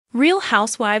Real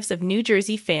Housewives of New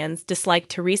Jersey fans dislike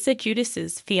Teresa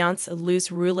Giudice's fiancé Luis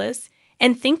Ruelas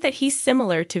and think that he's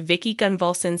similar to Vicki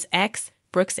Gunvalson's ex,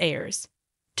 Brooks Ayers.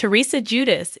 Teresa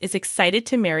Giudice is excited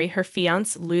to marry her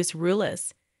fiancé Luis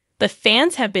Ruelas, but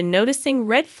fans have been noticing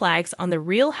red flags on the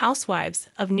Real Housewives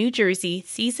of New Jersey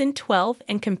Season 12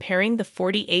 and comparing the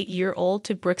 48-year-old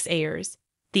to Brooks Ayers,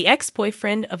 the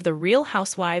ex-boyfriend of the Real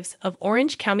Housewives of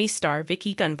Orange County star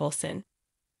Vicki Gunvalson.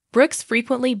 Brooks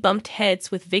frequently bumped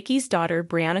heads with Vicki's daughter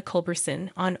Brianna Culberson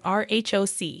on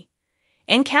RHOC,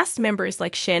 and cast members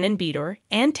like Shannon Beador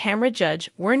and Tamra Judge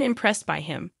weren't impressed by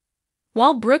him.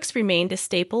 While Brooks remained a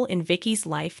staple in Vicki's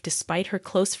life despite her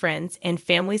close friends and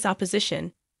family's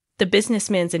opposition, the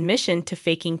businessman's admission to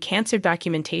faking cancer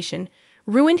documentation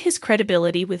ruined his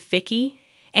credibility with Vicki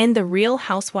and the Real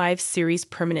Housewives series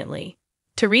permanently.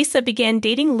 Teresa began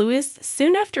dating Luis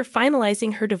soon after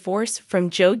finalizing her divorce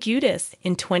from Joe Giudice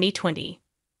in 2020.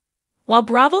 While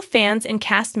Bravo fans and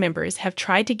cast members have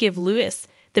tried to give Luis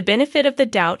the benefit of the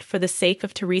doubt for the sake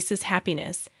of Teresa's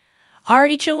happiness,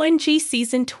 RHONG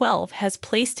Season 12 has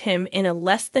placed him in a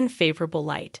less than favorable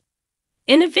light.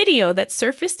 In a video that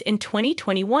surfaced in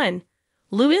 2021,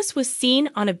 Luis was seen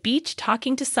on a beach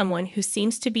talking to someone who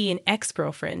seems to be an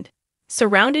ex-girlfriend.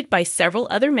 Surrounded by several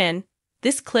other men,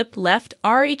 this clip left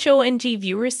RHONG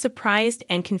viewers surprised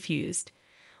and confused.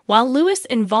 While Luis'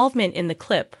 involvement in the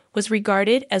clip was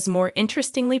regarded as more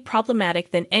interestingly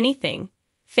problematic than anything,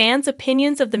 fans'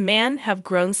 opinions of the man have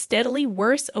grown steadily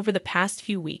worse over the past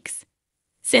few weeks.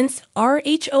 Since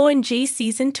RHONG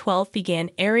Season 12 began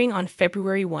airing on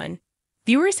February 1,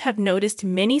 viewers have noticed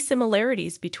many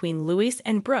similarities between Luis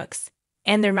and Brooks,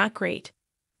 and they're not great.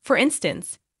 For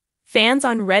instance, fans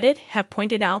on Reddit have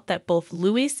pointed out that both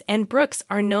Luis and Brooks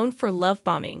are known for love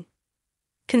bombing.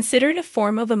 Considered a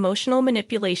form of emotional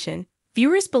manipulation,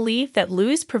 viewers believe that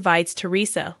Luis provides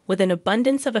Teresa with an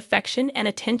abundance of affection and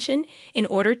attention in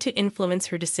order to influence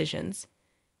her decisions.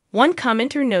 One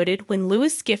commenter noted when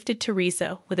Luis gifted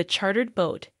Teresa with a chartered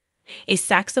boat, a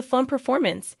saxophone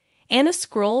performance, and a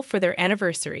scroll for their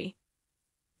anniversary.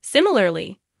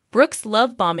 Similarly, Brooks'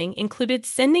 love bombing included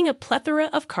sending a plethora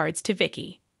of cards to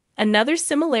Vicki. Another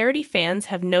similarity fans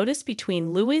have noticed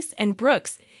between Luis and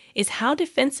Brooks is how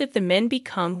defensive the men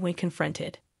become when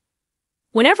confronted.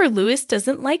 Whenever Luis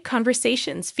doesn't like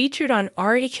conversations featured on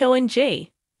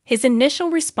RHONG, his initial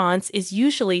response is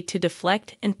usually to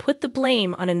deflect and put the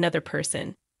blame on another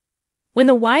person. When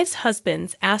the wives'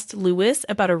 husbands asked Luis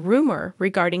about a rumor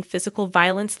regarding physical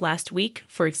violence last week,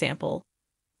 for example,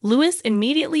 Luis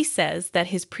immediately says that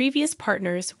his previous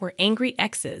partners were angry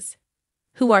exes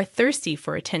who are thirsty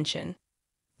for attention.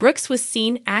 Brooks was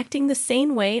seen acting the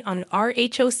same way on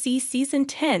RHOC Season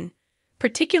 10,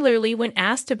 particularly when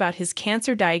asked about his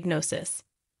cancer diagnosis.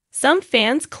 Some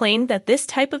fans claim that this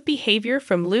type of behavior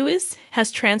from Luis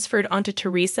has transferred onto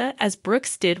Teresa as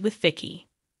Brooks did with Vicki.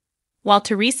 While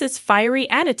Teresa's fiery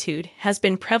attitude has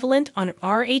been prevalent on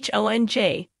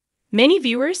RHONG, many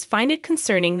viewers find it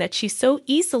concerning that she so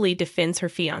easily defends her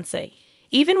fiancé,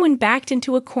 even when backed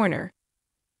into a corner.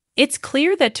 It's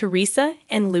clear that Teresa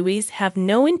and Luis have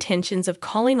no intentions of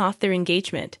calling off their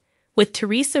engagement, with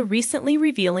Teresa recently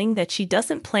revealing that she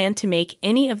doesn't plan to make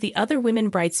any of the other women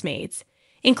bridesmaids,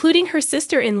 including her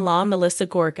sister-in-law Melissa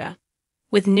Gorga.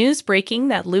 With news breaking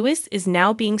that Luis is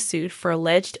now being sued for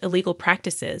alleged illegal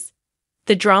practices,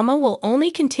 the drama will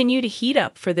only continue to heat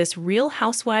up for this Real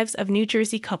Housewives of New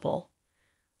Jersey couple.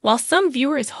 While some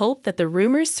viewers hope that the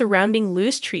rumors surrounding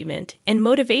Luis' treatment and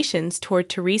motivations toward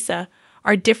Teresa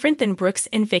are different than Brooks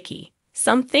and Vicki,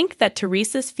 some think that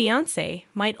Teresa's fiancé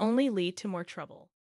might only lead to more trouble.